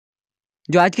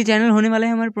जो आज के चैनल होने वाला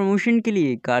है हमारे प्रमोशन के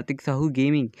लिए, Kartik Sahu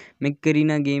gaming, Mac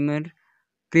Kareena gamer,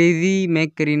 crazy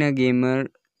Mac Kareena gamer,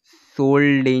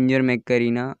 soul danger Mac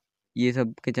Kareena, ये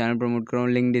सब के चैनल प्रमोट कर रहा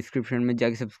हूँ। लिंक डिस्क्रिप्शन में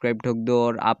जाके सब्सक्राइब ठोक दो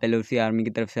और आप LOC आर्मी की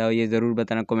तरफ से आओ, ये ज़रूर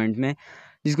बताना कमेंट में।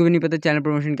 जिसको भी नहीं पता चैनल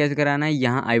प्रमोशन कैसे कराना है,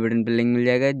 यहाँ आई बटन पर लिंक मिल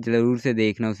जाएगा, ज़रूर से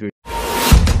देखना उस video.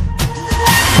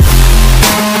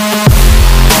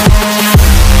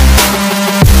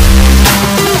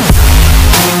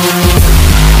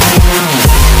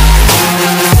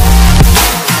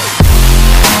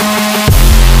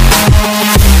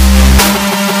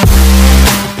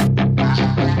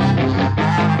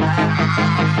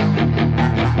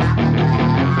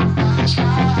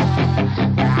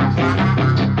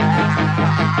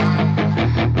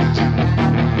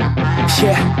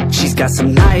 Yeah, she's got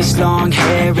some nice long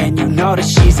hair, and you know that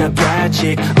she's a bad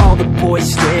chick. All the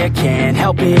boys stare, can't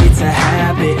help it, it's a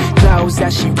habit. Clothes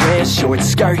that she wears, short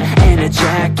skirt and a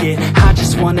jacket. I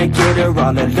just wanna get her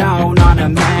all alone on a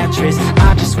mattress.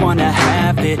 I just wanna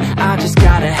have it, I just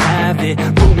gotta have it.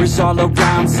 Rumors all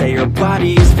around say her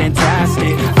body is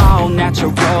fantastic. All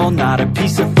natural, not a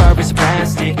piece of fur is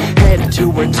plastic. Head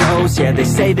to her toes, yeah, they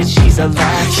say that she's a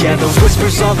latch. Yeah, the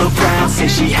whispers all around say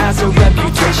she has a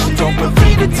reputation. Don't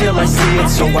believe it till I see it,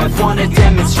 so I want a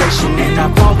demonstration. And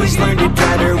I've always learned it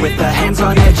better with a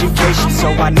hands-on education. So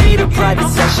I need a private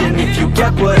session if you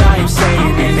get what I am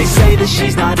saying. And they say that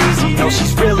she's not easy, no,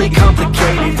 she's really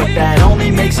complicated, but that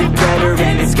only makes it better,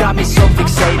 and it's got me so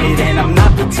fixated. And I'm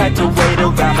not the type to wait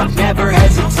around, I've never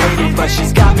hesitated, but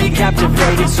she's got me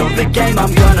captivated, so the game,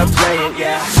 I'm gonna play it,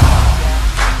 yeah.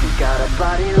 She's got a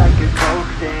body like a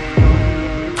coke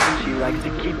thing, she likes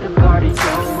to keep the party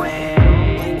going.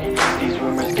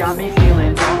 Got me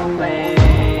feeling lonely,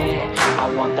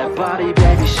 I want that body,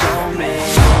 baby, show me.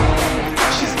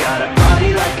 She's got a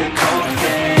body like a coke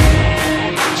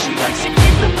thing, she likes to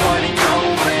keep the party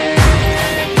going.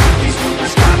 These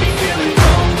rumors got me feeling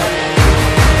lonely,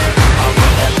 I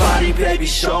want that body, baby,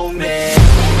 show me.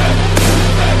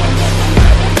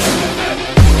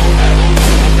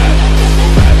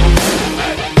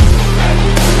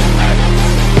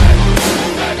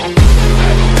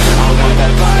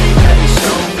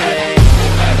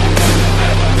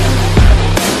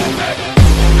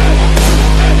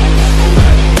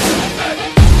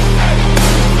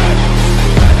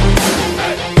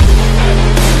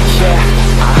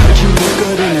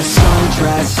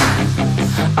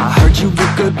 I heard you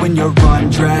look good when you're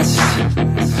undressed,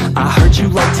 I heard you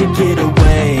like to get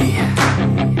away,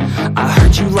 I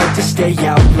heard you like to stay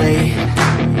out late,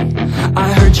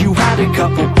 I heard you had a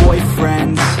couple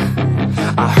boyfriends,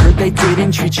 I heard they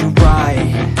didn't treat you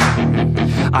right,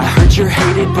 I heard you're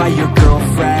hated by your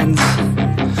girlfriends,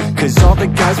 cause all the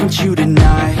guys want you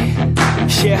tonight.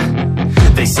 Yeah,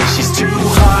 they say she's too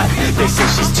hot, they say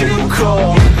she's too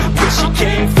cold, where she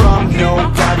came from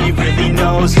nobody really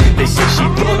knows. They say she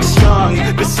looks young,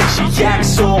 but say she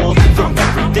acts old. From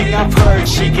everything I've heard,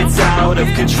 she gets out of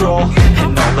control.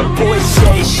 And all the boys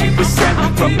say she was sent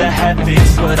from the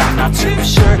heavens, but I'm not too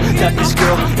sure that this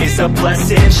girl is a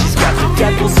blessing. She's got the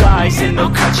devil's eyes and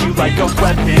they'll cut you like a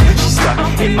weapon. She's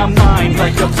stuck in my mind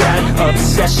like a bad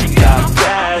obsession, got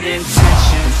bad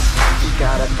intentions. She's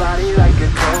got a body like a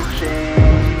coke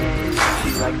thing,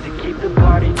 she likes to keep the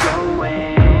party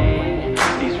going.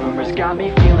 These rumors got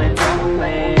me feeling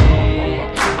lonely,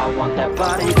 I want that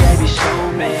body, baby,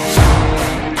 show me.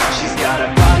 She's got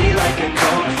a body like a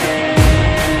coke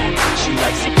thing, she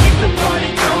likes to keep the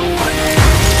party going.